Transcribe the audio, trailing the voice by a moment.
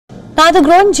Now, the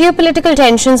growing geopolitical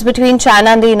tensions between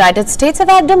China and the United States have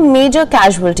had a major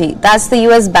casualty. That's the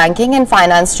US banking and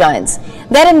finance giants.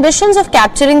 Their ambitions of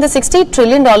capturing the $60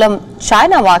 trillion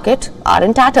China market are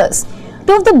in tatters.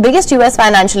 Two of the biggest US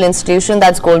financial institutions,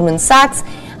 that's Goldman Sachs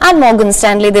and Morgan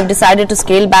Stanley, they've decided to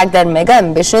scale back their mega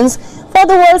ambitions for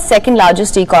the world's second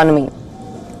largest economy.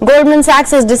 Goldman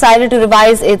Sachs has decided to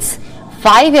revise its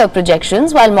 5-year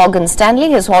projections, while Morgan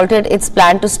Stanley has halted its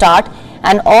plan to start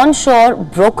an onshore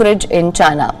brokerage in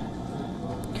China.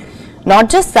 Not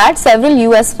just that, several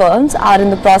US firms are in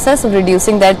the process of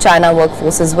reducing their China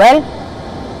workforce as well.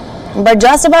 But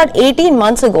just about 18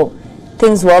 months ago,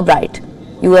 things were bright.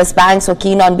 US banks were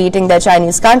keen on beating their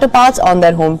Chinese counterparts on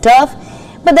their home turf,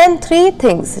 but then three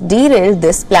things derailed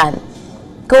this plan: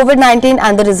 COVID-19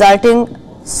 and the resulting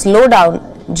slowdown,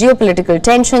 geopolitical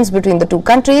tensions between the two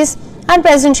countries, and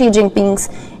President Xi Jinping's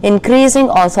increasing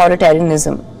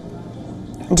authoritarianism.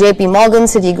 JP Morgan,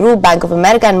 Citigroup, Bank of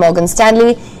America and Morgan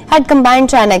Stanley had combined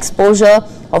China exposure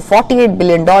of $48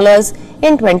 billion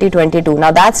in 2022.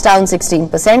 Now that's down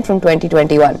 16% from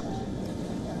 2021.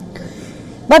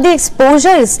 But the exposure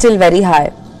is still very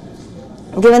high.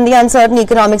 Given the uncertain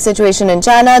economic situation in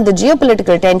China, the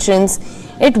geopolitical tensions,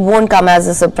 it won't come as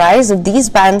a surprise if these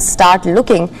banks start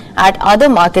looking at other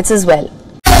markets as well.